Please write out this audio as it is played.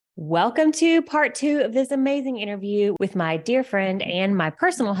Welcome to part 2 of this amazing interview with my dear friend and my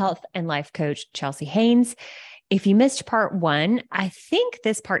personal health and life coach, Chelsea Haines. If you missed part 1, I think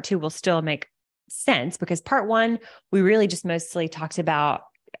this part 2 will still make sense because part 1, we really just mostly talked about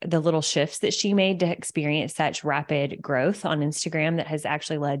the little shifts that she made to experience such rapid growth on Instagram that has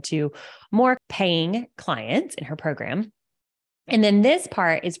actually led to more paying clients in her program. And then this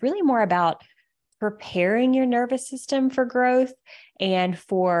part is really more about preparing your nervous system for growth and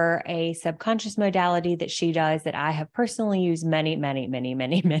for a subconscious modality that she does that I have personally used many times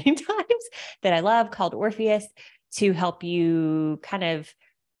that I love, called Orpheus, to help you kind of,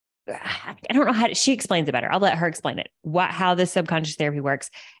 I don't know she explains it better. I'll let her explain it, how this subconscious therapy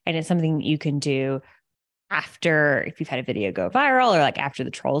works. And it's something that you can do after, if you've had a video go viral or like after the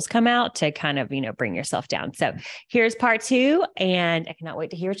trolls come out, to kind of, bring yourself down. So here's part 2, and I cannot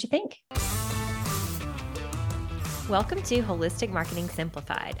wait to hear what you think. Welcome to Holistic Marketing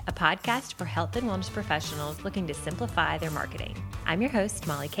Simplified, a podcast for health and wellness professionals looking to simplify their marketing. I'm your host,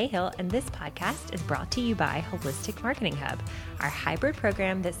 Molly Cahill, and this podcast is brought to you by Holistic Marketing Hub, our hybrid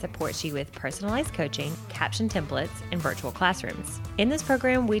program that supports you with personalized coaching, caption templates, and virtual classrooms. In this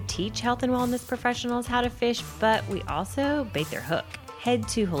program, we teach health and wellness professionals how to fish, but we also bait their hook. Head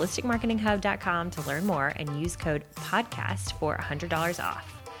to holisticmarketinghub.com to learn more and use code PODCAST for $100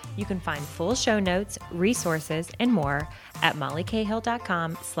 off. You can find full show notes, resources, and more at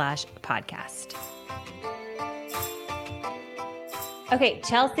mollycahill.com/podcast. Okay,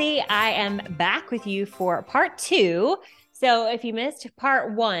 Chelsea, I am back with you for part 2. So if you missed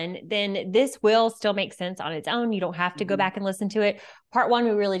part 1, then this will still make sense on its own. You don't have to go back and listen to it. Part 1,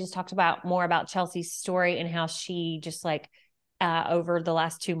 we really just talked about more about Chelsea's story and how she just over the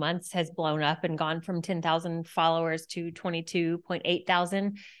last 2 months has blown up and gone from 10,000 followers to 22.8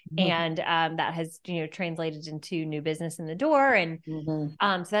 thousand. And that has, translated into new business in the door. And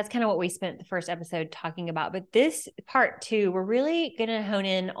so that's kind of what we spent the first episode talking about. But this part 2, we're really going to hone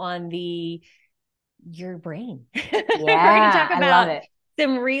in on your brain. Yeah, we're going to talk about I love it.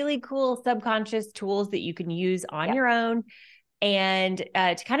 some really cool subconscious tools that you can use on your own. And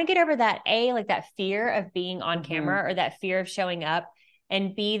to kind of get over that, that fear of being on camera, or that fear of showing up,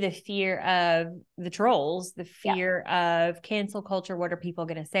 and B, the fear of the trolls, the fear of cancel culture. What are people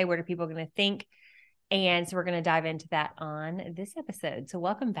going to say? What are people going to think? And so we're going to dive into that on this episode. So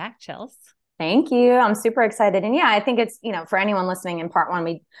welcome back, Chelsea. Thank you. I'm super excited. And I think it's, for anyone listening in part 1,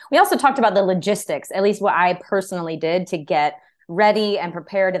 we also talked about the logistics, at least what I personally did to get ready and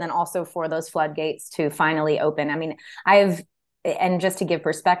prepared. And then also for those floodgates to finally open. I mean, and just to give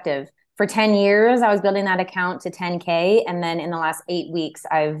perspective, for 10 years, I was building that account to 10K. And then in the last 8 weeks,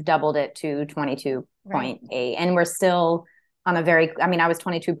 I've doubled it to 22.8. Right. And we're still on I was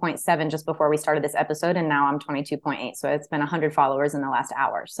 22.7 just before we started this episode. And now I'm 22.8. So it's been 100 followers in the last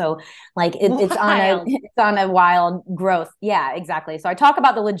hour. So it's on a wild growth. Yeah, exactly. So I talk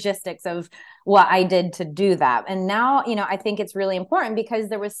about the logistics of what I did to do that. And now, I think it's really important because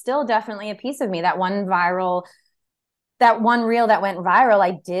there was still definitely a piece of me, that one reel that went viral.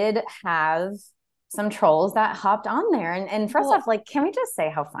 I did have some trolls that hopped on there. And first off, can we just say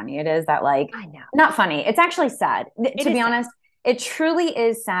how funny it is that I know. Not funny. It's actually sad. To be honest, it truly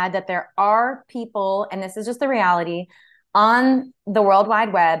is sad that there are people, and this is just the reality, on the World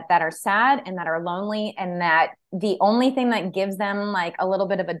Wide Web that are sad and that are lonely, and that the only thing that gives them a little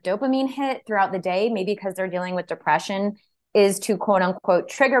bit of a dopamine hit throughout the day, maybe because they're dealing with depression, is to quote unquote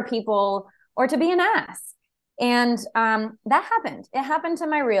trigger people or to be an ass. And that happened. It happened to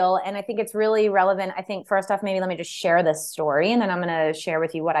my reel. And I think it's really relevant. I think first off, maybe let me just share this story, and then I'm going to share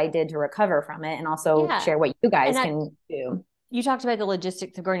with you what I did to recover from it, and also share what you guys can do. You talked about the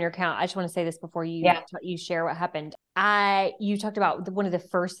logistics of growing your account. I just want to say this before you share what happened. You talked about one of the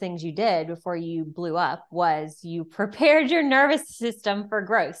first things you did before you blew up was you prepared your nervous system for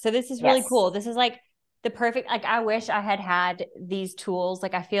growth. So this is really cool. This is the perfect, I wish I had these tools.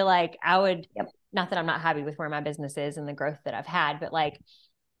 I feel like I would, not that I'm not happy with where my business is and the growth that I've had, but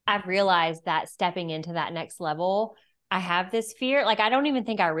I've realized that stepping into that next level, I have this fear. I don't even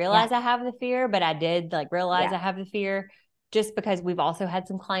think I realized I have the fear, but I did realize I have the fear, just because we've also had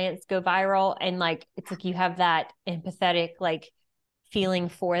some clients go viral, and it's you have that empathetic feeling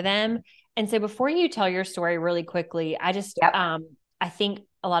for them. And so before you tell your story really quickly, I just, I think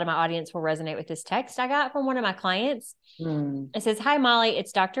a lot of my audience will resonate with this text I got from one of my clients. It says, "Hi, Molly,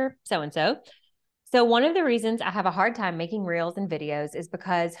 it's Dr. So-and-so. So one of the reasons I have a hard time making reels and videos is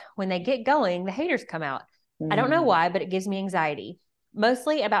because when they get going, the haters come out. I don't know why, but it gives me anxiety,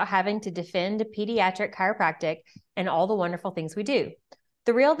 mostly about having to defend pediatric chiropractic and all the wonderful things we do.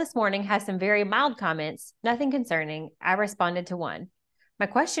 The reel this morning has some very mild comments, nothing concerning. I responded to one. My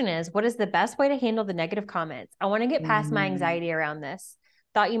question is, what is the best way to handle the negative comments? I want to get past my anxiety around this.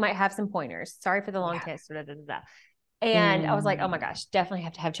 Thought you might have some pointers. Sorry for the long text. And I was like, oh my gosh, definitely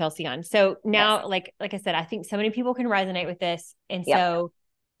have to have Chelsea on. So now, like I said, I think so many people can resonate with this. And so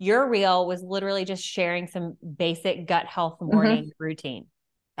your reel was literally just sharing some basic gut health morning routine.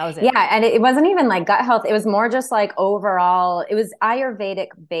 That was it. Yeah. And it wasn't even like gut health. It was more just like overall, it was Ayurvedic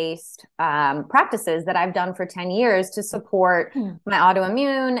based practices that I've done for 10 years to support my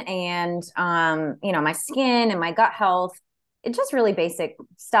autoimmune and, my skin and my gut health. It's just really basic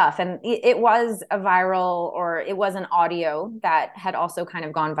stuff. And it was a viral, or it was an audio that had also kind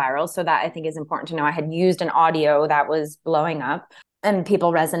of gone viral. So that I think is important to know. I had used an audio that was blowing up and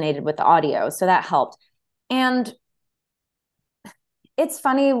people resonated with the audio. So that helped. And it's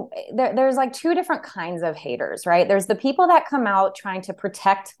funny, there's like two different kinds of haters, right? There's the people that come out trying to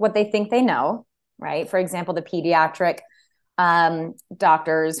protect what they think they know, right? For example, the pediatric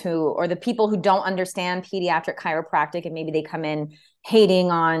doctors or the people who don't understand pediatric chiropractic, and maybe they come in hating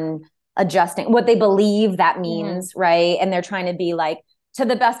on adjusting what they believe that means, right? And they're trying to be like, to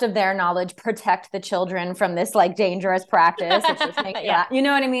the best of their knowledge, protect the children from this like dangerous practice. It's just you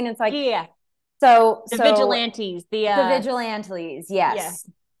know what I mean? It's like, So the vigilantes, the vigilantes, yes.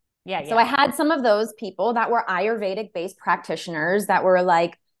 Yeah. So I had some of those people that were Ayurvedic based practitioners that were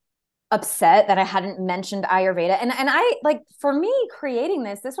like upset that I hadn't mentioned Ayurveda. And I like, for me creating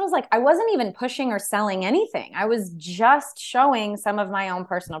this was like, I wasn't even pushing or selling anything. I was just showing some of my own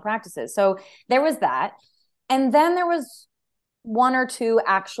personal practices. So there was that. And then there was one or two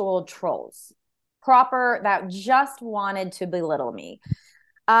actual trolls proper that just wanted to belittle me.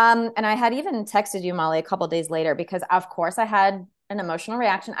 And I had even texted you, Molly, a couple of days later, because of course I had an emotional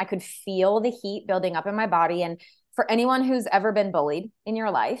reaction. I could feel the heat building up in my body. And for anyone who's ever been bullied in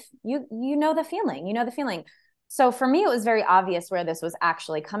your life, you know the feeling. So for me, it was very obvious where this was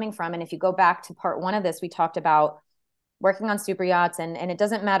actually coming from. And if you go back to part one of this, we talked about working on super yachts, and it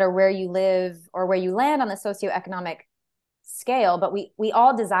doesn't matter where you live or where you land on the socioeconomic scale, but we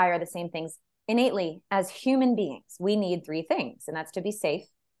all desire the same things innately as human beings. We need three things, and that's to be safe,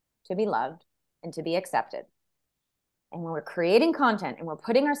 to be loved, and to be accepted. And when we're creating content and we're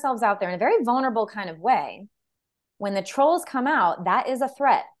putting ourselves out there in a very vulnerable kind of way, when the trolls come out, that is a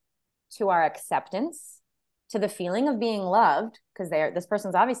threat to our acceptance, to the feeling of being loved, because this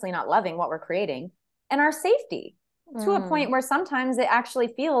person's obviously not loving what we're creating, and our safety, to a point where sometimes it actually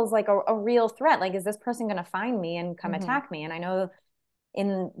feels like a real threat. Like, is this person going to find me and come attack me? And I know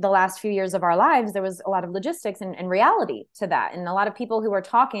in the last few years of our lives, there was a lot of logistics and reality to that. And a lot of people who were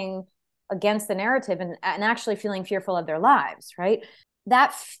talking against the narrative and actually feeling fearful of their lives, right?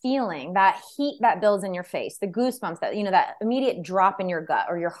 That feeling, that heat that builds in your face, the goosebumps, that immediate drop in your gut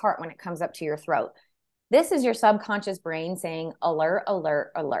or your heart when it comes up to your throat. This is your subconscious brain saying, alert,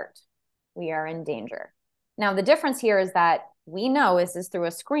 alert, alert. We are in danger. Now, the difference here is that we know this is through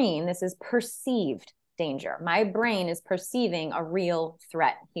a screen. This is perceived danger. My brain is perceiving a real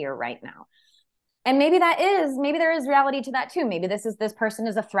threat here right now. And maybe there is reality to that too. Maybe this person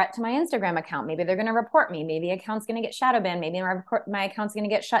is a threat to my Instagram account. Maybe they're going to report me. Maybe account's going to get shadow banned. Maybe my account's going to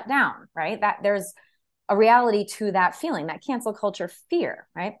get shut down, right? That there's a reality to that feeling, that cancel culture fear,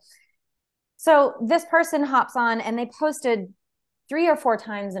 right? So this person hops on and they posted 3 or 4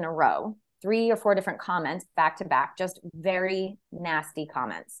 times in a row, 3 or 4 different comments back to back, just very nasty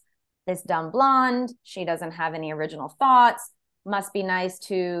comments. This dumb blonde, she doesn't have any original thoughts, must be nice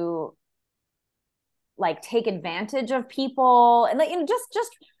to like take advantage of people, and like,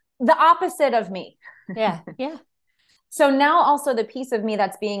 just the opposite of me. Yeah. So now also the piece of me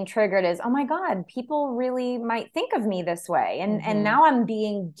that's being triggered is, oh my God, people really might think of me this way. And now I'm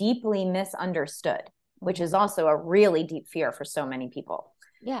being deeply misunderstood, which is also a really deep fear for so many people.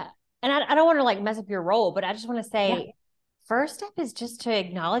 Yeah. And I don't want to like mess up your role, but I just want to say, first step is just to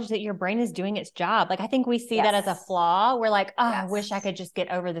acknowledge that your brain is doing its job. Like, I think we see that as a flaw. We're like, oh, I wish I could just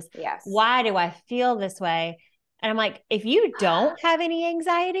get over this. Yes. Why do I feel this way? And I'm like, if you don't have any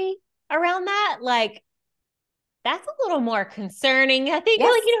anxiety around that, like, that's a little more concerning, I think. Like,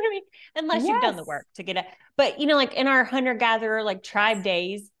 you know what I mean? Unless you've done the work to get it. But, like in our hunter-gatherer, like tribe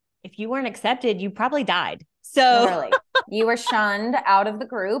days, if you weren't accepted, you probably died. So literally, you were shunned out of the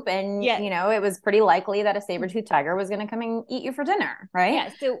group, and it was pretty likely that a saber-toothed tiger was going to come and eat you for dinner, right? Yeah.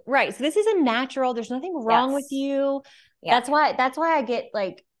 So this is a natural. There's nothing wrong with you. Yeah. That's why I get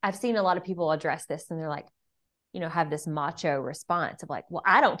like, I've seen a lot of people address this, and they're like, have this macho response of like, well,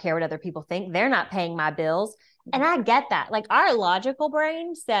 I don't care what other people think. They're not paying my bills. And I get that. Like, our logical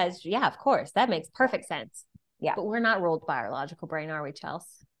brain says, yeah, of course, that makes perfect sense. Yeah. But we're not ruled by our logical brain, are we, Chelsea?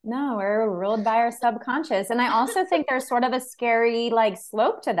 No, we're ruled by our subconscious. And I also think there's sort of a scary like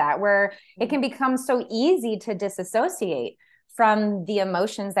slope to that where it can become so easy to disassociate from the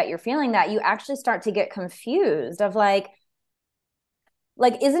emotions that you're feeling that you actually start to get confused of like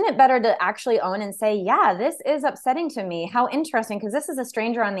isn't it better to actually own and say, yeah, this is upsetting to me. How interesting, because this is a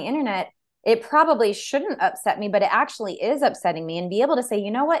stranger on the internet. It probably shouldn't upset me, but it actually is upsetting me, and be able to say, you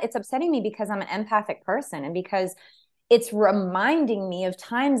know what, it's upsetting me because I'm an empathic person and because it's reminding me of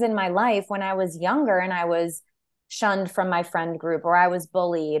times in my life when I was younger and I was shunned from my friend group, or I was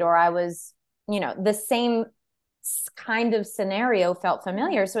bullied, or I was, the same kind of scenario felt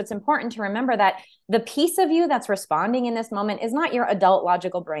familiar. So it's important to remember that the piece of you that's responding in this moment is not your adult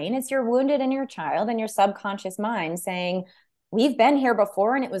logical brain. It's your wounded inner child and your subconscious mind saying, we've been here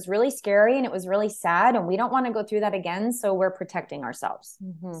before and it was really scary and it was really sad and we don't want to go through that again. So we're protecting ourselves.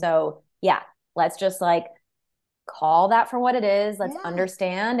 Mm-hmm. So yeah, let's just like call that for what it is. Let's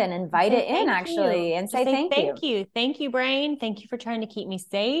understand and invite it in actually and say thank you. Thank you. Thank you, brain. Thank you for trying to keep me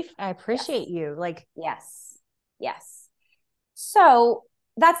safe. I appreciate you. Like, yes. So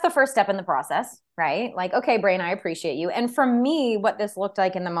that's the first step in the process, right? Like, okay, brain, I appreciate you. And for me, what this looked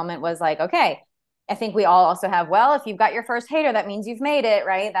like in the moment was like, okay, I think we all also have, well, if you've got your first hater, that means you've made it,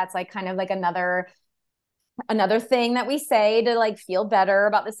 right? That's like kind of like another thing that we say to like feel better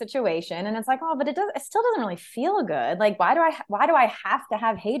about the situation. And it's like, oh, but it still doesn't really feel good. Like, why do I have to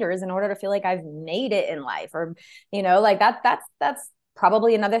have haters in order to feel like I've made it in life? Or, like that's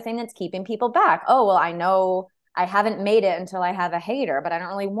probably another thing that's keeping people back. Oh, well, I know I haven't made it until I have a hater, but I don't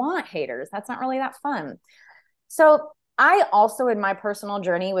really want haters. That's not really that fun. So I also, in my personal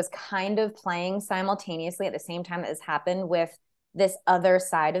journey, was kind of playing simultaneously at the same time that this happened with this other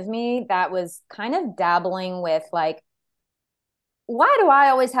side of me that was kind of dabbling with like, why do I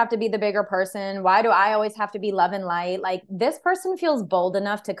always have to be the bigger person? Why do I always have to be love and light? Like, this person feels bold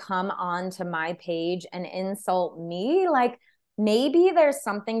enough to come onto my page and insult me. Like, maybe there's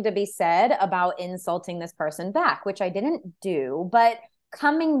something to be said about insulting this person back, which I didn't do, but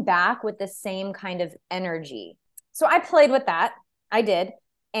coming back with the same kind of energy. So I played with that. I did.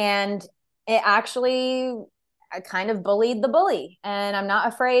 And it actually, I kind of bullied the bully. And I'm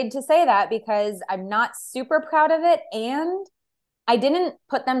not afraid to say that because I'm not super proud of it. And I didn't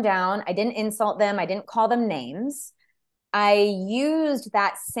put them down. I didn't insult them. I didn't call them names. I used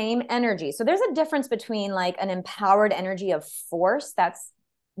that same energy. So there's a difference between like an empowered energy of force that's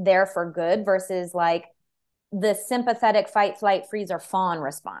there for good versus like the sympathetic fight, flight, freeze, or fawn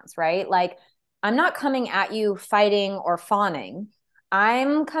response, right? Like, I'm not coming at you fighting or fawning.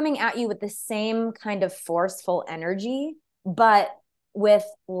 I'm coming at you with the same kind of forceful energy, but with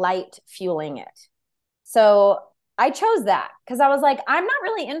light fueling it. So I chose that because I was like, I'm not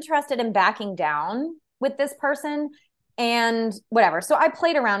really interested in backing down with this person and whatever. So I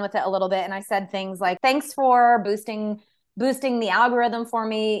played around with it a little bit and I said things like, thanks for boosting the algorithm for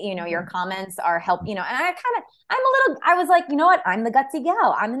me. Your comments are help, and I was like, you know what? I'm the gutsy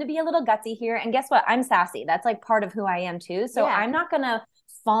gal. I'm going to be a little gutsy here. And guess what? I'm sassy. That's like part of who I am too. So I'm not going to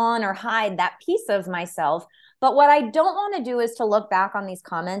fawn or hide that piece of myself. But what I don't want to do is to look back on these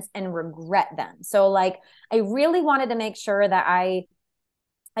comments and regret them. So like, I really wanted to make sure that I,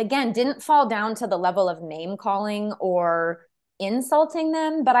 again, didn't fall down to the level of name calling or insulting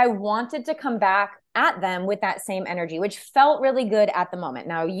them, but I wanted to come back at them with that same energy, which felt really good at the moment.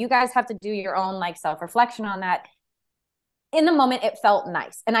 Now, you guys have to do your own like self-reflection on that. In the moment, it felt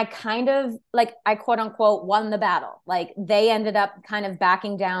nice. And I kind of like, I quote unquote won the battle. Like, they ended up kind of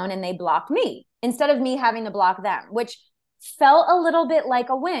backing down and they blocked me instead of me having to block them, which felt a little bit like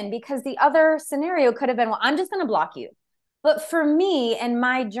a win because the other scenario could have been, well, I'm just going to block you. But for me and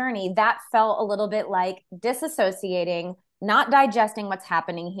my journey, that felt a little bit like disassociating, not digesting what's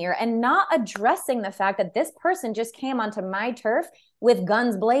happening here, and not addressing the fact that this person just came onto my turf with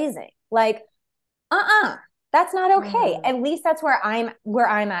guns blazing. Like, that's not okay. At least that's where I'm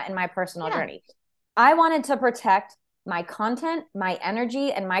at in my personal journey. I wanted to protect my content, my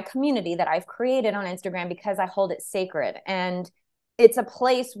energy, and my community that I've created on Instagram because I hold it sacred. And it's a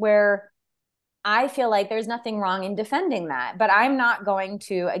place where I feel like there's nothing wrong in defending that. But I'm not going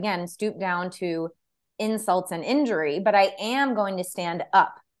to, again, stoop down to insults and injury, but I am going to stand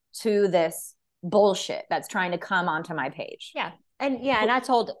up to this bullshit that's trying to come onto my page. And I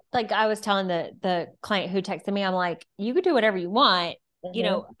told, like, I was telling the client who texted me, I'm like, you could do whatever you want.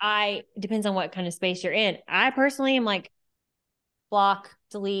 Depends on what kind of space you're in. I personally am like, block,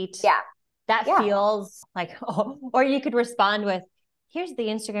 delete. That feels like, or you could respond with, here's the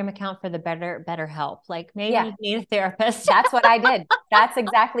Instagram account for the better help. Like maybe Yeah. you need a therapist. That's what I did. That's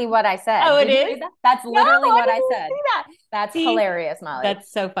exactly what I said. Oh, it Did you is? read that? That's No, literally I what didn't I even said. see that. That's See, hilarious, Molly.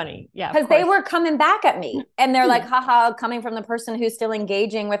 that's so funny. Yeah, because they were coming back at me and they're like, haha, coming from the person who's still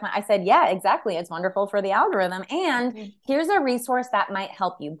engaging with I said, yeah, exactly. It's wonderful for the algorithm. And here's a resource that might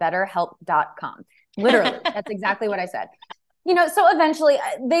help you, betterhelp.com. Literally, that's exactly what I said. So eventually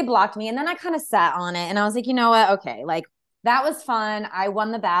they blocked me and then I kind of sat on it and I was like, you know what? Okay, like that was fun. I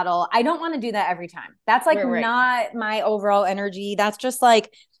won the battle. I don't want to do that every time. That's like not my overall energy. That's just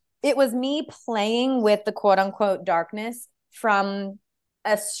like, it was me playing with the quote unquote darkness from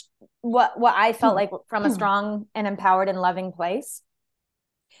what I felt like from a strong and empowered and loving place.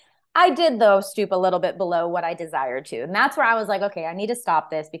 I did, though, stoop a little bit below what I desired to. And that's where I was like, okay, I need to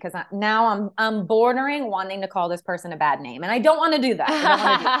stop this because now I'm bordering wanting to call this person a bad name. And I don't want to do that. I don't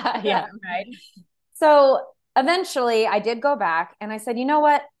want to do that. Yeah. Right. So eventually I did go back and I said, you know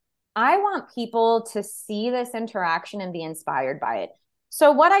what? I want people to see this interaction and be inspired by it.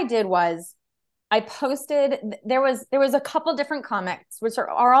 So what I did was I posted, there was a couple different comments, which are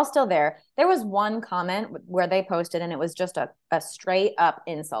all still there. There was one comment where they posted and it was just a straight up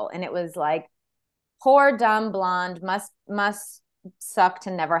insult. And it was like, poor, dumb, blonde, must suck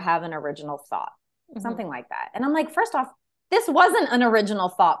to never have an original thought. Something like that. And I'm like, first off, this wasn't an original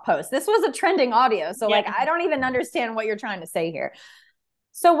thought post. This was a trending audio. So like, I don't even understand what you're trying to say here.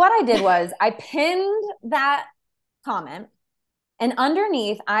 So what I did was I pinned that comment and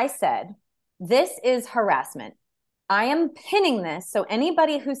underneath I said, this is harassment. I am pinning this so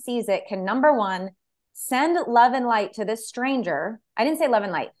anybody who sees it can, number one, send love and light to this stranger. I didn't say love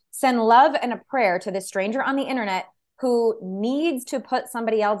and light. Send love and a prayer to this stranger on the internet who needs to put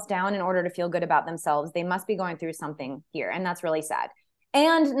somebody else down in order to feel good about themselves. They must be going through something here, and that's really sad.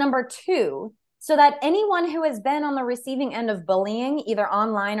 And number two, so that anyone who has been on the receiving end of bullying, either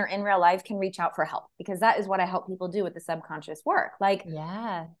online or in real life, can reach out for help, because that is what I help people do with the subconscious work. Like,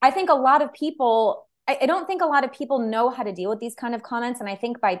 yeah, I think a lot of people, I don't think a lot of people know how to deal with these kind of comments. And I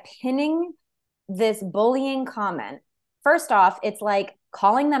think by pinning this bullying comment, first off, it's like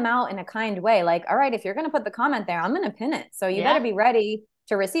calling them out in a kind way. Like, all right, if you're going to put the comment there, I'm going to pin it. So you better be ready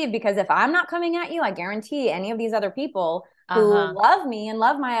to receive, because if I'm not coming at you, I guarantee any of these other people who love me and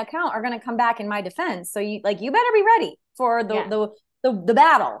love my account are going to come back in my defense. So you better be ready for the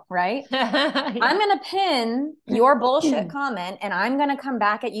battle, right? I'm going to pin your bullshit comment and I'm going to come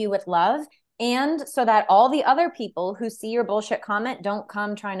back at you with love. And so that all the other people who see your bullshit comment don't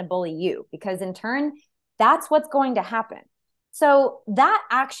come trying to bully you, because in turn, that's what's going to happen. So that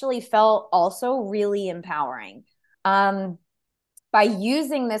actually felt also really empowering. By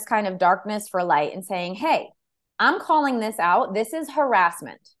using this kind of darkness for light and saying, hey, I'm calling this out. This is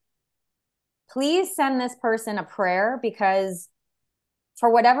harassment. Please send this person a prayer, because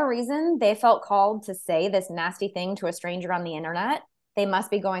for whatever reason, they felt called to say this nasty thing to a stranger on the internet. They must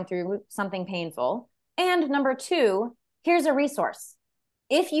be going through something painful. And number two, here's a resource.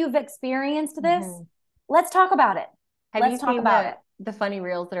 If you've experienced this, let's talk about it. Let's talk about it. The funny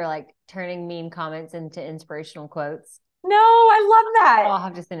reels that are like turning mean comments into inspirational quotes? No, I love that. I'll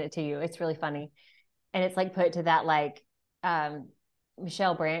have to send it to you. It's really funny. And it's like put to that like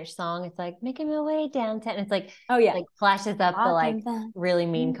Michelle Branch song. It's like making my way downtown. It's like, oh yeah, like flashes up the like really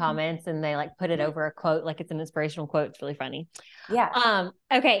mean comments and they like put it over a quote like it's an inspirational quote. It's really funny. Yeah.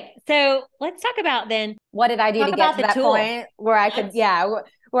 Okay, so let's talk about then, what did I do to get to that point where I could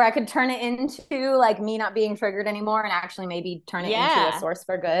where I could turn it into like me not being triggered anymore and actually maybe turn it into a source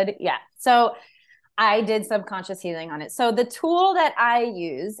for good. Yeah. So I did subconscious healing on it. So the tool that I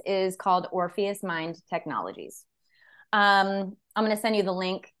use is called Orpheus Mind Technologies. I'm going to send you the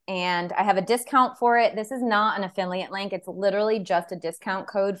link, and I have a discount for it. This is not an affiliate link. It's literally just a discount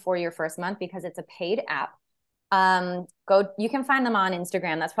code for your first month because it's a paid app. You can find them on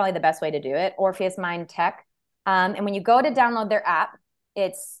Instagram. That's probably the best way to do it. Orpheus Mind Tech. And when you go to download their app,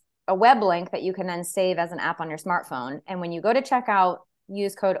 it's a web link that you can then save as an app on your smartphone. And when you go to checkout,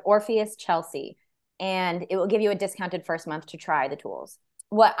 use code Orpheus Chelsea, and it will give you a discounted first month to try the tools.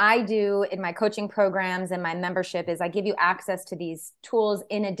 What I do in my coaching programs and my membership is I give you access to these tools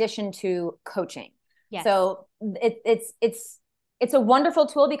in addition to coaching. Yes. So it's a wonderful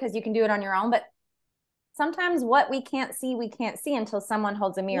tool because you can do it on your own, but sometimes what we can't see until someone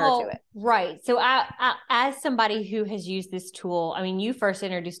holds a mirror to it. Right. So I, as somebody who has used this tool, I mean, you first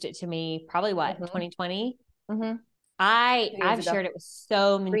introduced it to me probably 2020? I've shared it with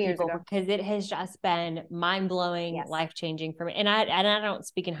so many people because it has just been mind-blowing, life-changing for me. And I don't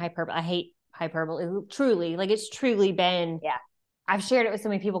speak in hyperbole. I hate hyperbole. Truly, like it's truly been, I've shared it with so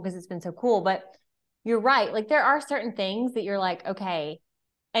many people because it's been so cool. But you're right. Like there are certain things that you're like, okay.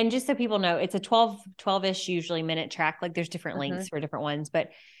 And just so people know, it's a 12-ish usually minute track. Like there's different lengths for different ones, but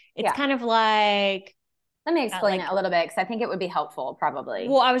it's kind of like, let me explain it a little bit, because I think it would be helpful probably.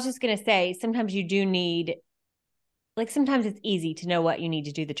 Well, I was just going to say, sometimes you do need, like sometimes it's easy to know what you need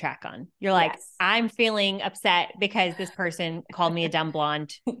to do the track on. You're like, I'm feeling upset because this person called me a dumb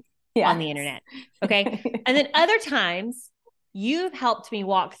blonde on the internet. Okay. And then other times you've helped me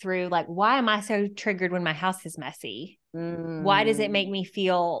walk through, like, why am I so triggered when my house is messy? Why does it make me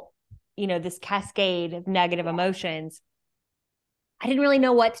feel, this cascade of negative emotions? I didn't really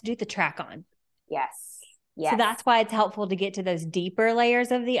know what to do the track on. Yes. So that's why it's helpful to get to those deeper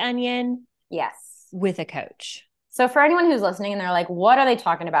layers of the onion. Yes. With a coach. So for anyone who's listening and they're like, what are they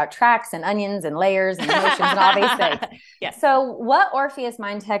talking about? Tracks and onions and layers and emotions and all these things. Yes. So what Orpheus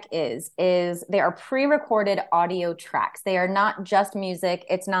Mind Tech is they are pre-recorded audio tracks. They are not just music.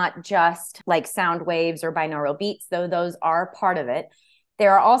 It's not just like sound waves or binaural beats, though those are part of it.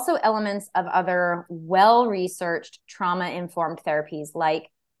 There are also elements of other well-researched trauma-informed therapies like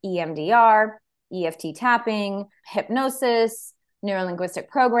EMDR, EFT tapping, hypnosis, neurolinguistic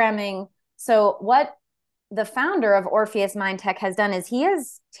programming. So what the founder of Orpheus Mind Tech has done is he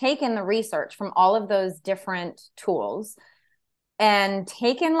has taken the research from all of those different tools and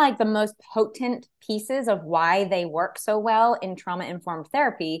taken like the most potent pieces of why they work so well in trauma-informed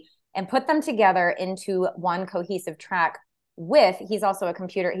therapy and put them together into one cohesive track he's also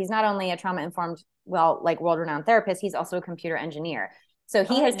he's not only a trauma-informed, world-renowned therapist, he's also a computer engineer. So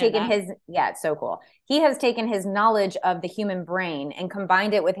he has taken it's so cool. He has taken his knowledge of the human brain and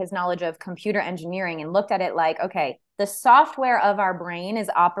combined it with his knowledge of computer engineering and looked at it like, okay, the software of our brain is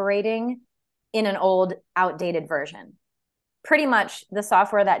operating in an old, outdated version. Pretty much the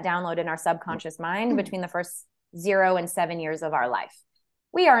software that downloaded in our subconscious mind between the first 0 and 7 years of our life.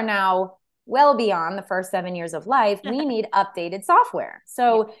 We are now well beyond the first 7 years of life. We need updated software.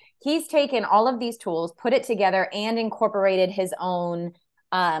 So he's taken all of these tools, put it together, and incorporated his own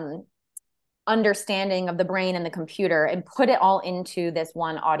understanding of the brain and the computer and put it all into this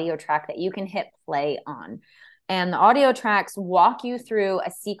one audio track that you can hit play on. And the audio tracks walk you through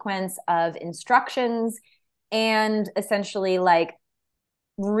a sequence of instructions and essentially like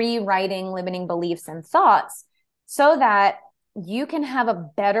rewriting limiting beliefs and thoughts so that you can have a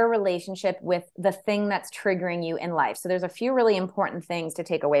better relationship with the thing that's triggering you in life. So there's a few really important things to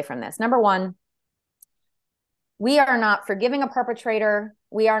take away from this. Number one, we are not forgiving a perpetrator.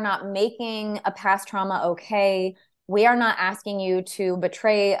 We are not making a past trauma okay. We are not asking you to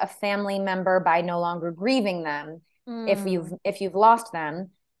betray a family member by no longer grieving them if you've lost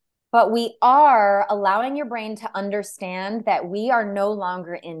them. But we are allowing your brain to understand that we are no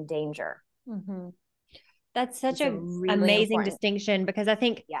longer in danger. That's such a really amazing distinction, because I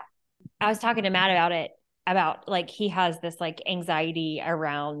think I was talking to Matt about like he has this like anxiety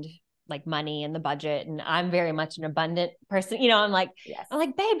around like money and the budget, and I'm very much an abundant person. I'm like,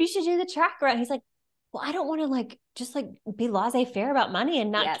 babe, you should do the tracker. And he's like, well, I don't want to like just like be laissez-faire about money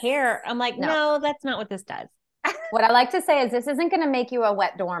and not care. I'm like, no, that's not what this does. What I like to say is this isn't going to make you a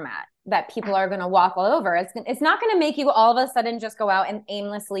wet doormat that people are going to walk all over. It's not going to make you all of a sudden just go out and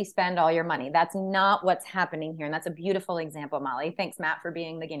aimlessly spend all your money. That's not what's happening here. And that's a beautiful example, Molly. Thanks, Matt, for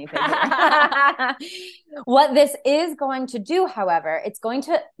being the guinea pig here. What this is going to do, however, it's going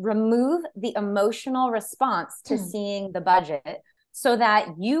to remove the emotional response to seeing the budget so that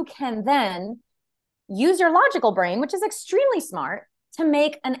you can then use your logical brain, which is extremely smart, to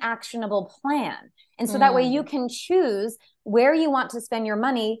make an actionable plan. And so that way you can choose where you want to spend your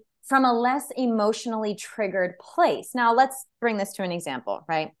money from a less emotionally triggered place. Now, let's bring this to an example,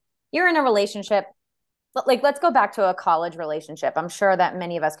 right? You're in a relationship. Like, let's go back to a college relationship. I'm sure that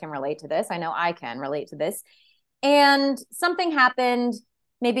many of us can relate to this. I know I can relate to this. And something happened.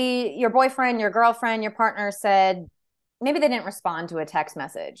 Maybe your boyfriend, your girlfriend, your partner said, maybe they didn't respond to a text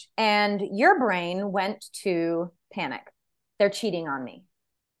message. And your brain went to panic. They're cheating on me.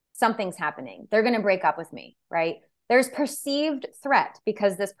 Something's happening. They're going to break up with me, right? There's perceived threat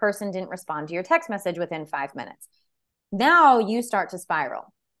because this person didn't respond to your text message within 5 minutes. Now you start to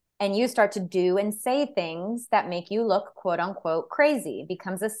spiral and you start to do and say things that make you look quote unquote crazy. It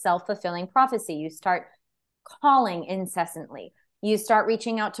becomes a self-fulfilling prophecy. You start calling incessantly. You start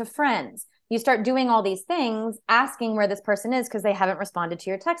reaching out to friends. You start doing all these things, asking where this person is because they haven't responded to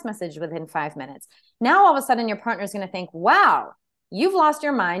your text message within 5 minutes. Now, all of a sudden, your partner's going to think, wow, you've lost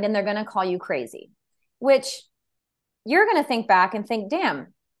your mind, and they're going to call you crazy, which you're going to think back and think,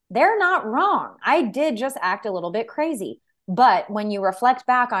 damn, they're not wrong. I did just act a little bit crazy. But when you reflect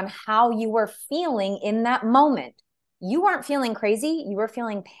back on how you were feeling in that moment, you weren't feeling crazy. You were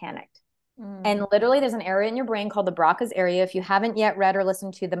feeling panicked. And literally there's an area in your brain called the Broca's area. If you haven't yet read or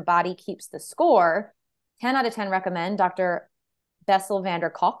listened to The Body Keeps the Score, 10 out of 10 recommend. Dr. Bessel van der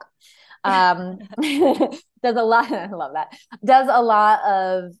Kolk does a lot. I love that. Does a lot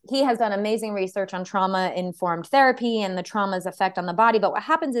of, he has done amazing research on trauma-informed therapy and the trauma's effect on the body. But what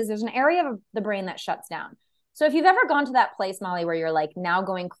happens is there's an area of the brain that shuts down. So if you've ever gone to that place, Molly, where you're like now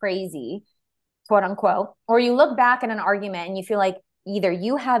going crazy, quote unquote, or you look back at an argument and you feel like either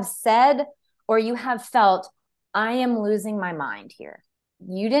you have said or you have felt, I am losing my mind here.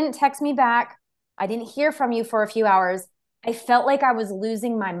 You didn't text me back. I didn't hear from you for a few hours. I felt like I was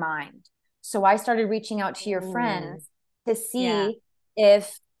losing my mind. So I started reaching out to your friends to see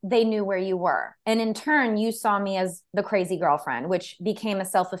if they knew where you were. And in turn, you saw me as the crazy girlfriend, which became a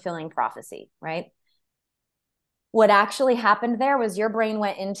self-fulfilling prophecy, right? What actually happened there was your brain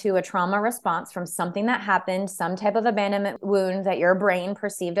went into a trauma response from something that happened, some type of abandonment wound that your brain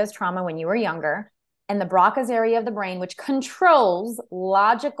perceived as trauma when you were younger. And the Broca's area of the brain, which controls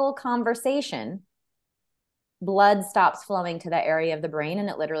logical conversation, blood stops flowing to that area of the brain and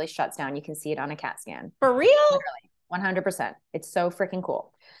it literally shuts down. You can see it on a CAT scan. For real? Literally, 100%. It's so freaking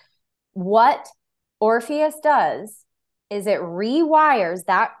cool. What Orpheus does is it rewires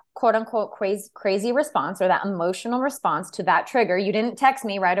that quote unquote crazy response or that emotional response to that trigger. You didn't text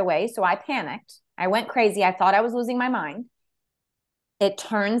me right away, so I panicked. I went crazy. I thought I was losing my mind. It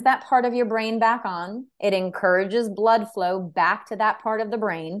turns that part of your brain back on. It encourages blood flow back to that part of the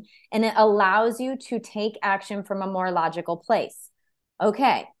brain, and it allows you to take action from a more logical place.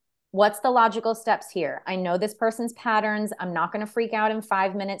 Okay, what's the logical steps here? I know this person's patterns. I'm not going to freak out in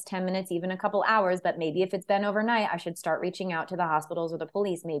 5 minutes, 10 minutes, even a couple hours, but maybe if it's been overnight, I should start reaching out to the hospitals or the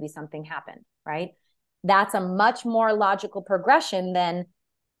police. Maybe something happened, right? That's a much more logical progression than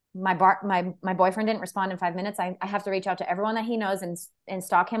my boyfriend didn't respond in 5 minutes. I have to reach out to everyone that he knows and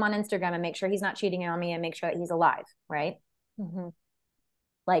stalk him on Instagram and make sure he's not cheating on me and make sure that he's alive, right?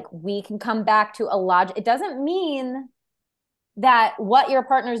 Like we can come back to a logic. It doesn't mean that what your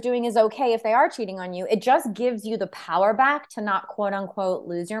partner's doing is okay if they are cheating on you. It just gives you the power back to not quote unquote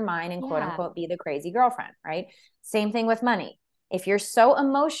lose your mind and quote unquote be the crazy girlfriend, right? Same thing with money. If you're so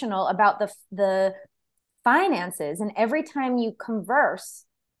emotional about the finances and every time you converse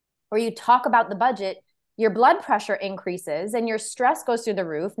or you talk about the budget, your blood pressure increases and your stress goes through the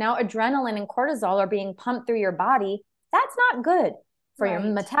roof. Now adrenaline and cortisol are being pumped through your body. That's not good for your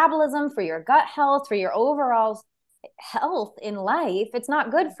metabolism, for your gut health, for your overall health in life. It's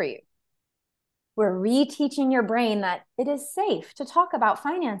not good for you. We're reteaching your brain that it is safe to talk about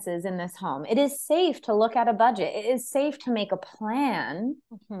finances in this home. It is safe to look at a budget. It is safe to make a plan.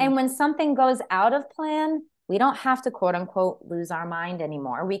 And when something goes out of plan, we don't have to quote unquote lose our mind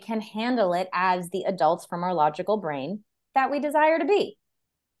anymore. We can handle it as the adults from our logical brain that we desire to be.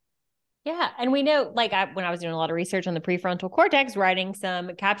 Yeah. And we know, like when I was doing a lot of research on the prefrontal cortex, writing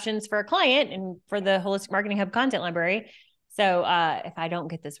some captions for a client and for the Holistic Marketing Hub content library. So if I don't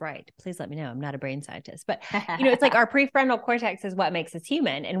get this right, please let me know. I'm not a brain scientist, but it's like our prefrontal cortex is what makes us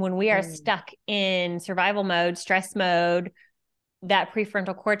human. And when we are stuck in survival mode, stress mode, that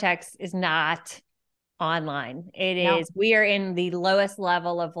prefrontal cortex is not online. It is, we are in the lowest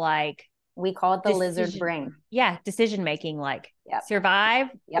level of like, we call it the lizard brain. Yeah. Decision-making, like survive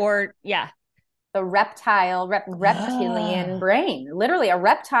or the reptilian brain. Literally a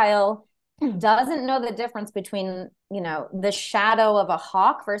reptile doesn't know the difference between, the shadow of a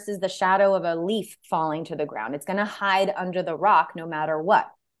hawk versus the shadow of a leaf falling to the ground. It's going to hide under the rock no matter what.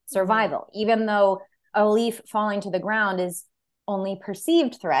 Survival. Even though a leaf falling to the ground is only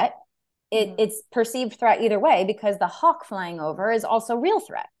perceived threat, it's perceived threat either way because the hawk flying over is also real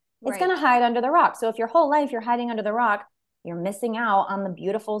threat. It's going to hide under the rock. So if your whole life you're hiding under the rock, you're missing out on the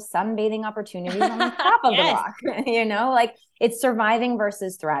beautiful sunbathing opportunities on the top of the rock. Like it's surviving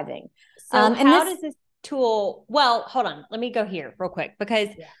versus thriving. So how does this tool, well, hold on, let me go here real quick because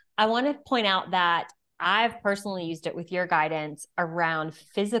I want to point out that I've personally used it with your guidance around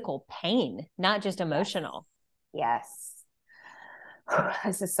physical pain, not just emotional. Yes.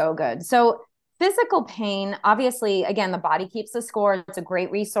 This is so good. So physical pain, obviously, again, the Body Keeps the Score. It's a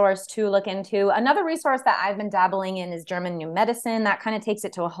great resource to look into. Another resource that I've been dabbling in is German New Medicine. That kind of takes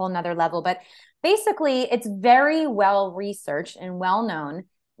it to a whole nother level. But basically, it's very well researched and well known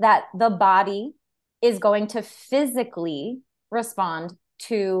that the body is going to physically respond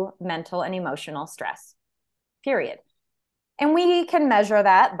to mental and emotional stress, period. And we can measure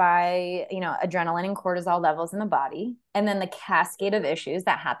that by, adrenaline and cortisol levels in the body, and then the cascade of issues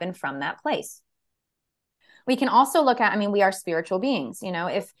that happen from that place. We can also look at, we are spiritual beings.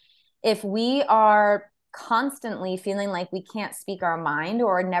 If we are constantly feeling like we can't speak our mind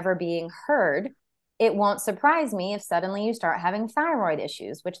or never being heard, it won't surprise me if suddenly you start having thyroid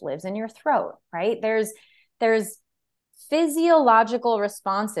issues, which lives in your throat, right? There's physiological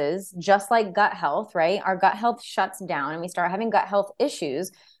responses, just like gut health, right? Our gut health shuts down and we start having gut health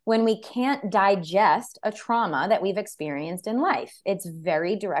issues when we can't digest a trauma that we've experienced in life. It's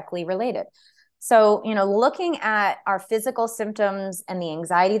very directly related. So, looking at our physical symptoms and the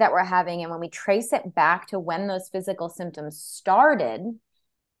anxiety that we're having, and when we trace it back to when those physical symptoms started,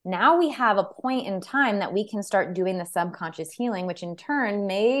 now we have a point in time that we can start doing the subconscious healing, which in turn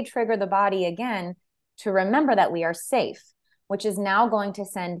may trigger the body again to remember that we are safe, which is now going to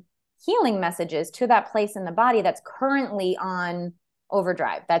send healing messages to that place in the body that's currently on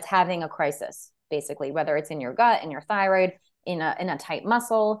overdrive, that's having a crisis, basically, whether it's in your gut, in your thyroid, in a tight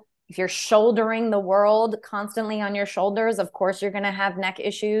muscle. If you're shouldering the world constantly on your shoulders, of course, you're going to have neck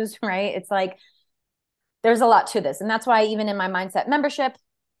issues, right? It's like, there's a lot to this. And that's why even in my mindset membership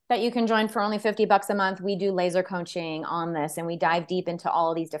that you can join for only $50 a month, we do laser coaching on this. And we dive deep into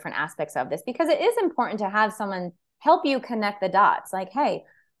all of these different aspects of this, because it is important to have someone help you connect the dots. Like, hey,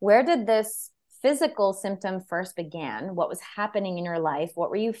 where did this physical symptom first begin? What was happening in your life? What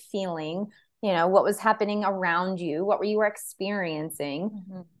were you feeling? What was happening around you? What were you experiencing?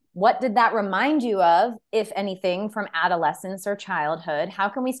 Mm-hmm. What did that remind you of, if anything, from adolescence or childhood? How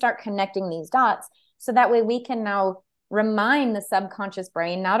can we start connecting these dots so that way we can now remind the subconscious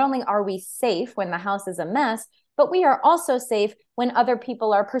brain, not only are we safe when the house is a mess, but we are also safe when other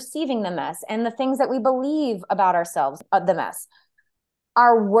people are perceiving the mess and the things that we believe about ourselves, the mess.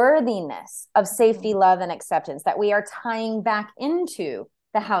 Our worthiness of safety, love, and acceptance that we are tying back into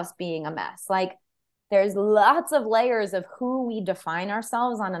the house being a mess. Like, there's lots of layers of who we define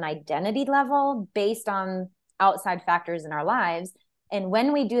ourselves on an identity level based on outside factors in our lives. And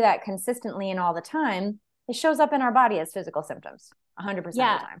when we do that consistently and all the time, it shows up in our body as physical symptoms 100% of the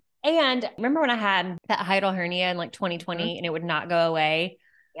time. And remember when I had that hiatal hernia in like 2020 and it would not go away?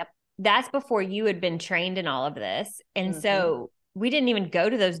 Yep. That's before you had been trained in all of this. And so we didn't even go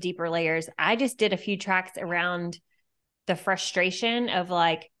to those deeper layers. I just did a few tracks around the frustration of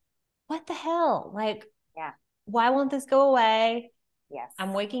like, what the hell? Like, why won't this go away? Yes.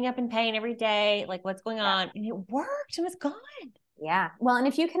 I'm waking up in pain every day. Like, what's going on? And it worked. It was gone. Yeah. Well, and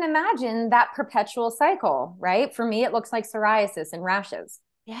if you can imagine that perpetual cycle, right? For me, it looks like psoriasis and rashes.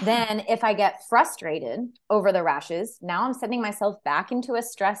 Yeah. Then if I get frustrated over the rashes, now I'm sending myself back into a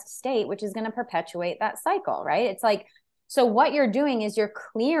stressed state, which is going to perpetuate that cycle, right? It's like, so what you're doing is you're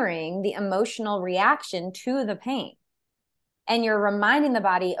clearing the emotional reaction to the pain. And you're reminding the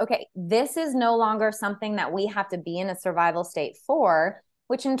body, okay, this is no longer something that we have to be in a survival state for,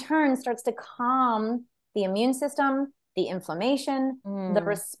 which in turn starts to calm the immune system, the inflammation, the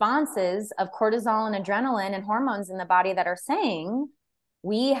responses of cortisol and adrenaline and hormones in the body that are saying,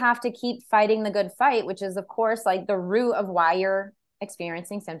 we have to keep fighting the good fight, which is, of course, like the root of why you're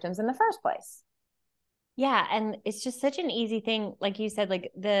experiencing symptoms in the first place. Yeah. And it's just such an easy thing. Like you said,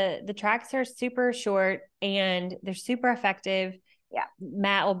 like the tracks are super short and they're super effective. Yeah.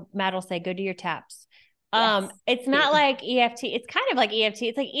 Matt will say, go do your taps. Yes. It's not like EFT. It's kind of like EFT.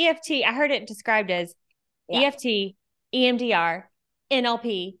 It's like EFT. I heard it described as EFT, EMDR,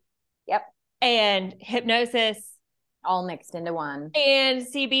 NLP. Yep. And hypnosis. All mixed into one. And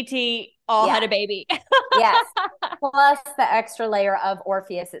CBT all had a baby. Yes. Plus the extra layer of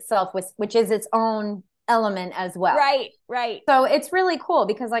Orpheus itself, which is its own element as well. Right. So it's really cool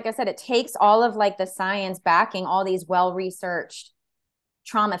because, like I said, it takes all of like the science backing all these well-researched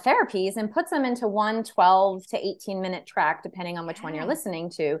trauma therapies and puts them into one 12 to 18-minute track, depending on which one you're listening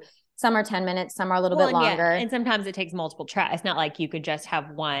to. Some are 10 minutes, some are a little bit longer. And sometimes it takes multiple tracks. It's not like you could just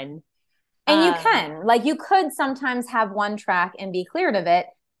have one. And you can, like, you could sometimes have one track and be cleared of it,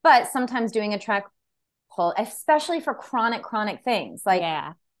 but sometimes doing a track pull, especially for chronic things. Like,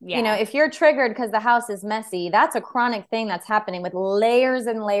 you know, if you're triggered because the house is messy, that's a chronic thing that's happening with layers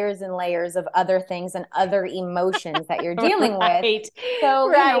and layers and layers of other things and other emotions that you're dealing with. So,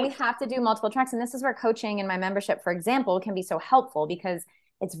 you know, we have to do multiple tracks. And this is where coaching in my membership, for example, can be so helpful because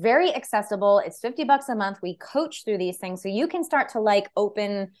it's very accessible. It's $50 a month. We coach through these things. So you can start to like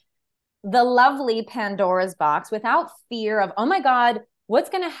open the lovely Pandora's box without fear of, oh my God, what's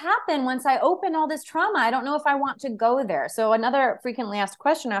going to happen once I open all this trauma? I don't know if I want to go there. So another frequently asked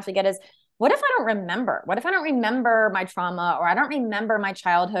question I have to get is, what if I don't remember? What if I don't remember my trauma, or I don't remember my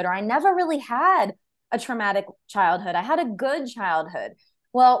childhood, or I never really had a traumatic childhood? I had a good childhood.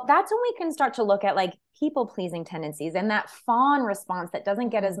 Well, that's when we can start to look at like people-pleasing tendencies and that fawn response that doesn't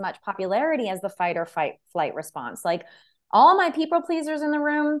get as much popularity as the fight or flight response. Like all my people pleasers in the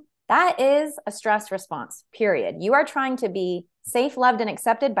room, That is a stress response, period. You are trying to be safe, loved, and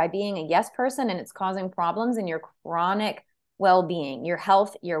accepted by being a yes person, and it's causing problems in your chronic well-being, your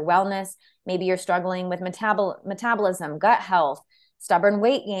health, your wellness. Maybe you're struggling with metabolism, gut health, stubborn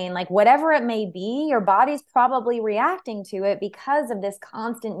weight gain, like whatever it may be, your body's probably reacting to it because of this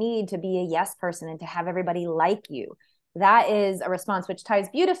constant need to be a yes person and to have everybody like you. That is a response, which ties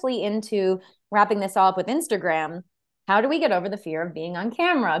beautifully into wrapping this all up with Instagram. How do we get over the fear of being on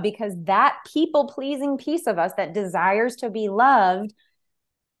camera? Because that people-pleasing piece of us that desires to be loved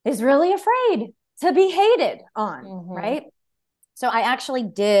is really afraid to be hated on, right? So I actually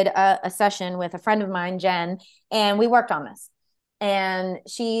did a session with a friend of mine, Jen, and we worked on this. And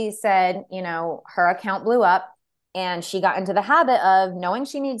she said, you know, her account blew up and she got into the habit of knowing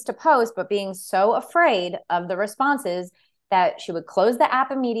she needs to post, but being so afraid of the responses that she would close the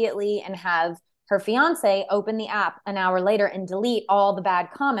app immediately and have her fiance open the app an hour later and delete all the bad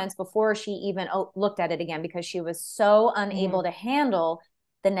comments before she even looked at it again, because she was so unable to handle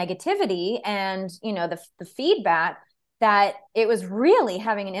the negativity and, you know, the feedback, that it was really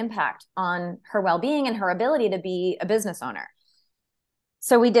having an impact on her well-being and her ability to be a business owner.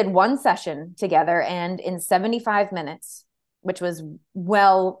 So we did one session together, and in 75 minutes, which was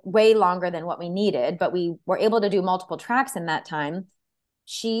way longer than what we needed, but we were able to do multiple tracks in that time.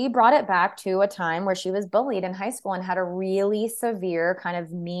 She brought it back to a time where she was bullied in high school and had a really severe kind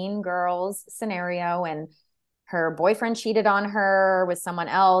of mean girls scenario. And her boyfriend cheated on her with someone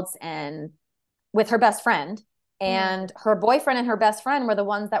else and with her best friend. And her boyfriend and her best friend were the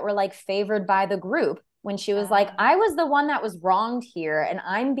ones that were like favored by the group, when she was like, I was the one that was wronged here, and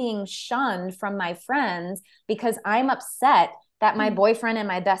I'm being shunned from my friends because I'm upset that my boyfriend and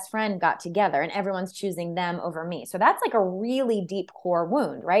my best friend got together and everyone's choosing them over me. So that's like a really deep core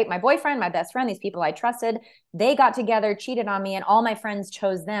wound, right? My boyfriend, my best friend, these people I trusted, they got together, cheated on me, and all my friends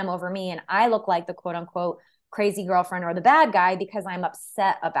chose them over me. And I look like the quote unquote crazy girlfriend or the bad guy because I'm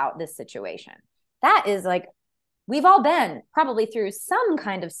upset about this situation. That is like, we've all been probably through some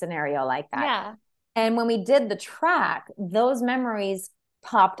kind of scenario like that. Yeah. And when we did the track, those memories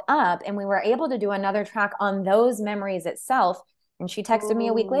popped up and we were able to do another track on those memories itself. And she texted me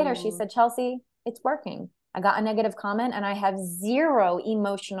a week later. She said, Chelsea, it's working. I got a negative comment and I have zero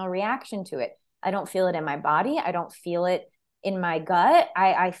emotional reaction to it. I don't feel it in my body. I don't feel it in my gut.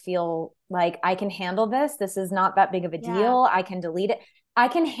 I feel like I can handle this. This is not that big of a deal. I can delete it. I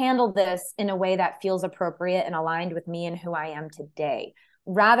can handle this in a way that feels appropriate and aligned with me and who I am today,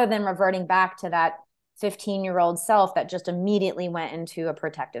 rather than reverting back to that 15-year-old self that just immediately went into a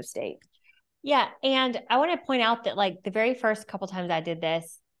protective state. Yeah. And I want to point out that like the very first couple times I did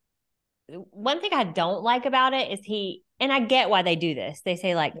this, one thing I don't like about it is and I get why they do this. They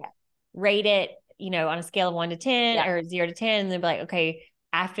say like, rate it, you know, on a scale of 1 to 10 or 0 to 10. And they'll be like, okay,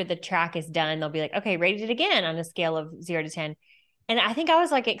 after the track is done, they'll be like, okay, rate it again on a scale of 0 to 10. And I think I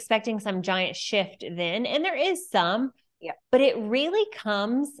was like expecting some giant shift then. And there is some, but it really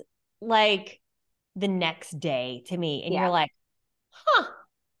comes like the next day to me. And you're like, huh,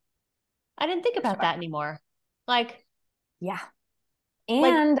 I didn't think about that anymore. Like,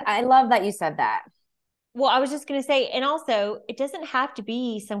 and I love that you said that. Well, I was just going to say, and also it doesn't have to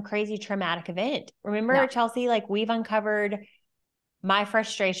be some crazy traumatic event. Remember, Chelsea, like we've uncovered my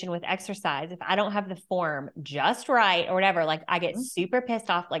frustration with exercise. If I don't have the form just right or whatever, like I get super pissed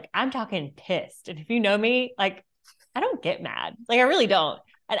off. Like I'm talking pissed. And if you know me, like I don't get mad. Like I really don't.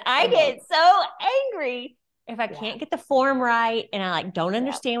 And I get so angry if I can't get the form right. And I like, don't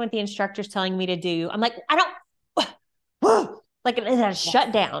understand what the instructor's telling me to do. I'm like, I don't like, and I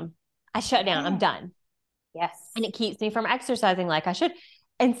shut down. I shut down. I'm done. Yes. And it keeps me from exercising like I should.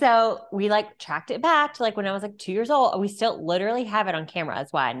 And so we like tracked it back to like when I was like 2 years old. We still literally have it on camera.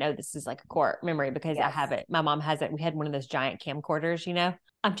 That's why I know this is like a core memory, because I have it. My mom has it. We had one of those giant camcorders, you know.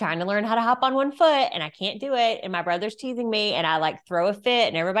 I'm trying to learn how to hop on one foot and I can't do it. And my brother's teasing me and I like throw a fit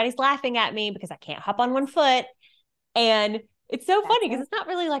and everybody's laughing at me because I can't hop on one foot. And it's so funny because it's not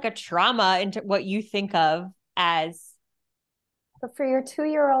really like a trauma into what you think of as. But for your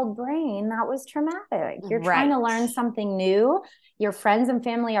 2-year-old brain, that was traumatic. You're trying to learn something new. Your friends and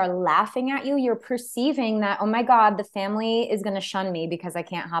family are laughing at you. You're perceiving that, oh my God, the family is going to shun me because I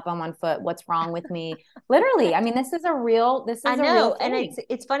can't hop on one foot. What's wrong with me? Literally. I mean, this is a real thing. And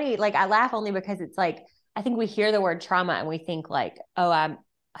it's funny. Like I laugh only because it's like, I think we hear the word trauma and we think like, oh, I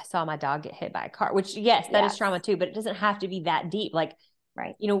saw my dog get hit by a car, which that is trauma too, but it doesn't have to be that deep. Like,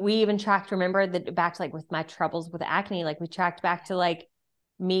 you know, we even tracked, remember back to like with my troubles with acne, like we tracked back to like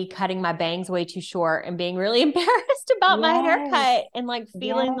me cutting my bangs way too short and being really embarrassed about my haircut and like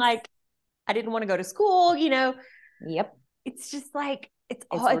feeling like I didn't want to go to school, you know? Yep. It's just like, It's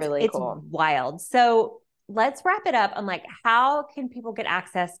really cool. wild. So let's wrap it up on like, how can people get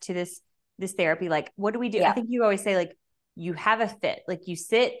access to this therapy? Like, what do we do? Yeah. I think you always say like, you have a fit, like you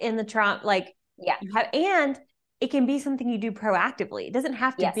sit in the trunk, like you have, and it can be something you do proactively. It doesn't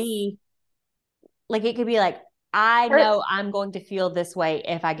have to be like, it could be like, I know I'm going to feel this way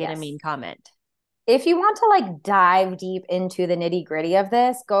if I get a mean comment. If you want to like dive deep into the nitty gritty of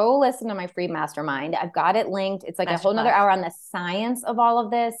this, go listen to my free mastermind. I've got it linked. It's like a whole nother hour on the science of all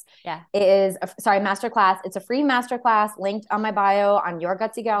of this. Yeah. It is, masterclass. It's a free masterclass linked on my bio on Your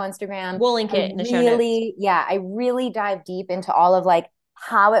Gutsy Gal Instagram. We'll link it in the show notes. Yeah, I really dive deep into all of like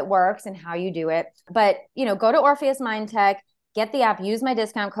how it works and how you do it. But, you know, go to Orpheus Mind Tech, get the app, use my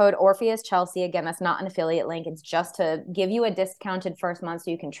discount code Orpheus Chelsea. Again, that's not an affiliate link. It's just to give you a discounted first month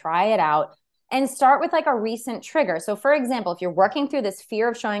so you can try it out. And start with like a recent trigger. So for example, if you're working through this fear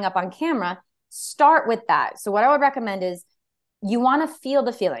of showing up on camera, start with that. So what I would recommend is you want to feel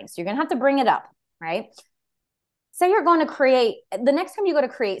the feelings. So you're going to have to bring it up, right? Say you're going to create, the next time you go to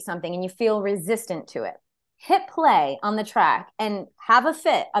create something and you feel resistant to it, hit play on the track and have a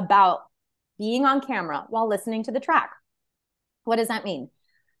fit about being on camera while listening to the track. What does that mean?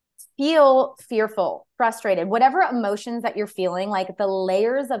 Feel fearful, frustrated, whatever emotions that you're feeling, like the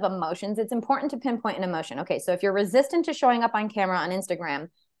layers of emotions. It's important to pinpoint an emotion. Okay, so if you're resistant to showing up on camera on Instagram,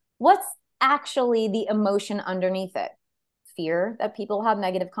 what's actually the emotion underneath it? Fear that people have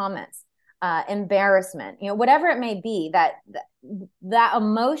negative comments, embarrassment, you know, whatever it may be, that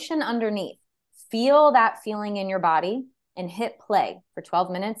emotion underneath. Feel that feeling in your body and hit play for 12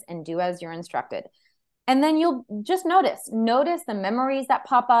 minutes and do as you're instructed. And then you'll just notice the memories that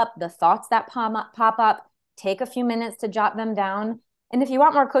pop up, the thoughts that pop up, take a few minutes to jot them down. And if you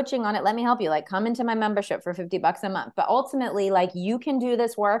want more coaching on it, let me help you. Like, come into my membership for $50 a month. But ultimately, like, you can do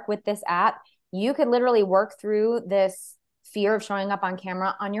this work with this app. You could literally work through this fear of showing up on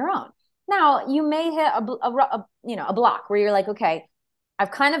camera on your own. Now, you may hit a block where you're like, okay,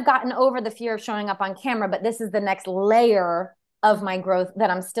 I've kind of gotten over the fear of showing up on camera, but this is the next layer of my growth that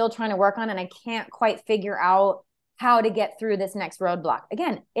I'm still trying to work on. And I can't quite figure out how to get through this next roadblock.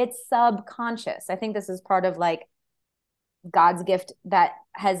 Again, it's subconscious. I think this is part of like God's gift that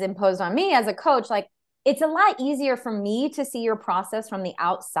has imposed on me as a coach. Like, it's a lot easier for me to see your process from the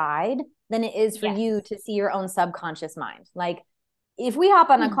outside than it is for you to see your own subconscious mind. Like, if we hop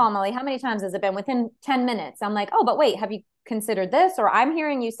on a call, Molly, how many times has it been within 10 minutes? I'm like, oh, but wait, have you considered this? Or I'm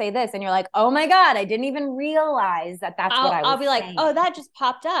hearing you say this. And you're like, oh my God, I didn't even realize that's what I was I'll be like, saying. oh, that just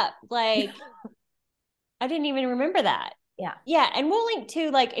popped up. Like, I didn't even remember that. Yeah. Yeah. And we'll link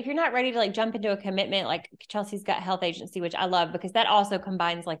to, like, if you're not ready to like jump into a commitment, like Chelsea's got Health Agency, which I love because that also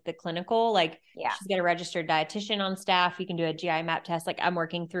combines like the clinical, like she's got a registered dietitian on staff. You can do a GI map test. Like, I'm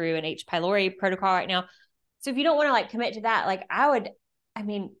working through an H. pylori protocol right now. So if you don't want to like commit to that, like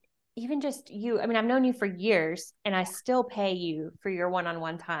even just you, I've known you for years and I still pay you for your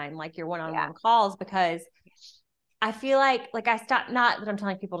one-on-one time, like your one-on-one calls, because I feel like I stopped, not that I'm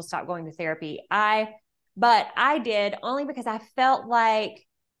telling people to stop going to therapy. But I did only because I felt like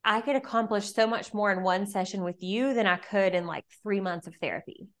I could accomplish so much more in one session with you than I could in like 3 months of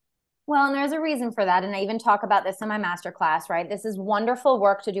therapy. Well, and there's a reason for that. And I even talk about this in my masterclass, right? This is wonderful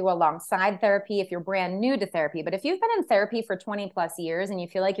work to do alongside therapy if you're brand new to therapy. But if you've been in therapy for 20 plus years and you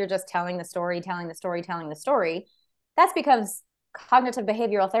feel like you're just telling the story, that's because cognitive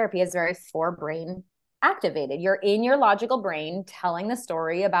behavioral therapy is very forebrain activated. You're in your logical brain telling the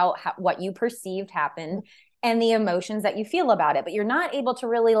story about what you perceived happened and the emotions that you feel about it. But you're not able to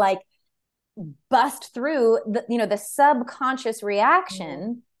really like bust through the subconscious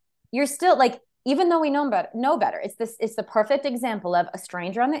reaction. You're still like, even though we know better, it's the perfect example of a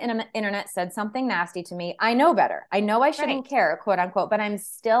stranger on the internet said something nasty to me. I know better. I know I shouldn't care, quote unquote, but I'm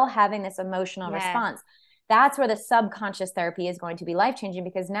still having this emotional response. That's where the subconscious therapy is going to be life-changing,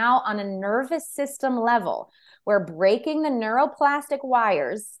 because now on a nervous system level, we're breaking the neuroplastic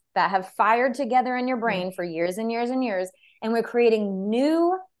wires that have fired together in your brain for years and years and years, and we're creating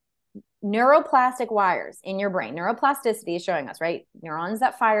new neuroplastic wires in your brain. Neuroplasticity is showing us, right? Neurons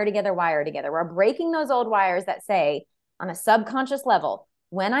that fire together, wire together. We're breaking those old wires that say on a subconscious level,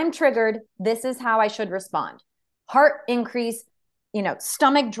 when I'm triggered, this is how I should respond. Heart increase,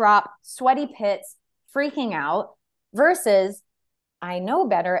 stomach drop, sweaty pits, freaking out, versus I know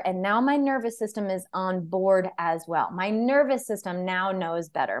better. And now my nervous system is on board as well. My nervous system now knows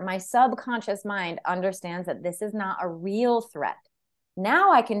better. My subconscious mind understands that this is not a real threat.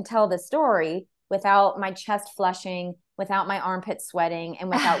 Now I can tell the story without my chest flushing, without my armpits sweating, and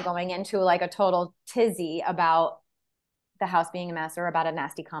without going into like a total tizzy about the house being a mess or about a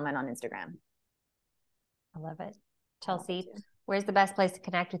nasty comment on Instagram. I love it. Chelsea, Where's the best place to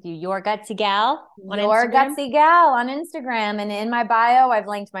connect with you? Your Gutsy Gal on Your Instagram? Gutsy Gal on Instagram. And in my bio, I've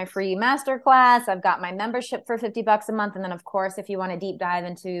linked my free masterclass. I've got my membership for $50 a month. And then, of course, if you want to deep dive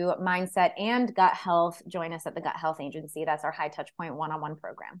into mindset and gut health, join us at the Gut Health Agency. That's our high touch point one-on-one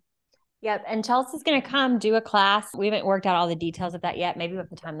program. Yep. And Chelsea's going to come do a class. We haven't worked out all the details of that yet. Maybe by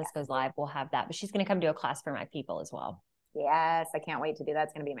the time this goes live, we'll have that. But she's going to come do a class for my people as well. Yes. I can't wait to do that.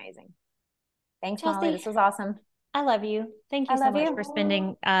 It's going to be amazing. Thanks, Chelsea, Molly. This was awesome. I love you. Thank you so much for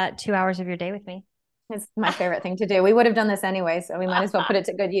spending 2 hours of your day with me. It's my favorite thing to do. We would have done this anyway, so we might as well put it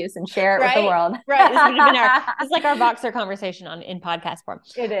to good use and share it with the world. Right. This is like our Voxer conversation in podcast form.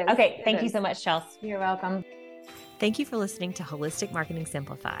 It is. Okay. Thank you so much, Chelsea. You're welcome. Thank you for listening to Holistic Marketing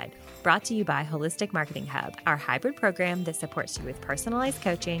Simplified, brought to you by Holistic Marketing Hub, our hybrid program that supports you with personalized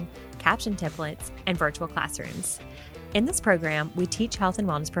coaching, caption templates, and virtual classrooms. In this program, we teach health and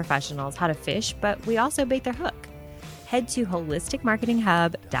wellness professionals how to fish, but we also bait their hook. Head to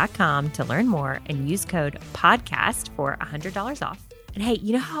holisticmarketinghub.com to learn more and use code PODCAST for $100 off. And hey,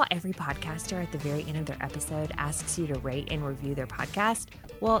 you know how every podcaster at the very end of their episode asks you to rate and review their podcast?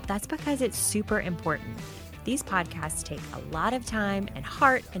 Well, that's because it's super important. These podcasts take a lot of time and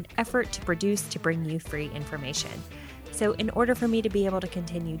heart and effort to produce to bring you free information. So in order for me to be able to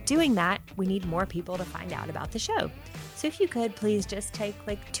continue doing that, we need more people to find out about the show. So if you could, please just take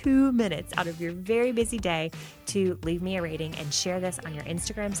like 2 minutes out of your very busy day to leave me a rating and share this on your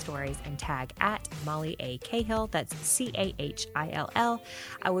Instagram stories and tag at Molly A. Cahill. That's Cahill.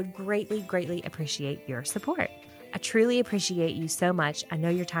 I would greatly, greatly appreciate your support. I truly appreciate you so much. I know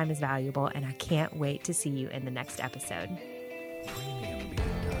your time is valuable, and I can't wait to see you in the next episode.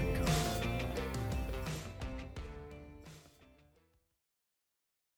 Premiumbeat.com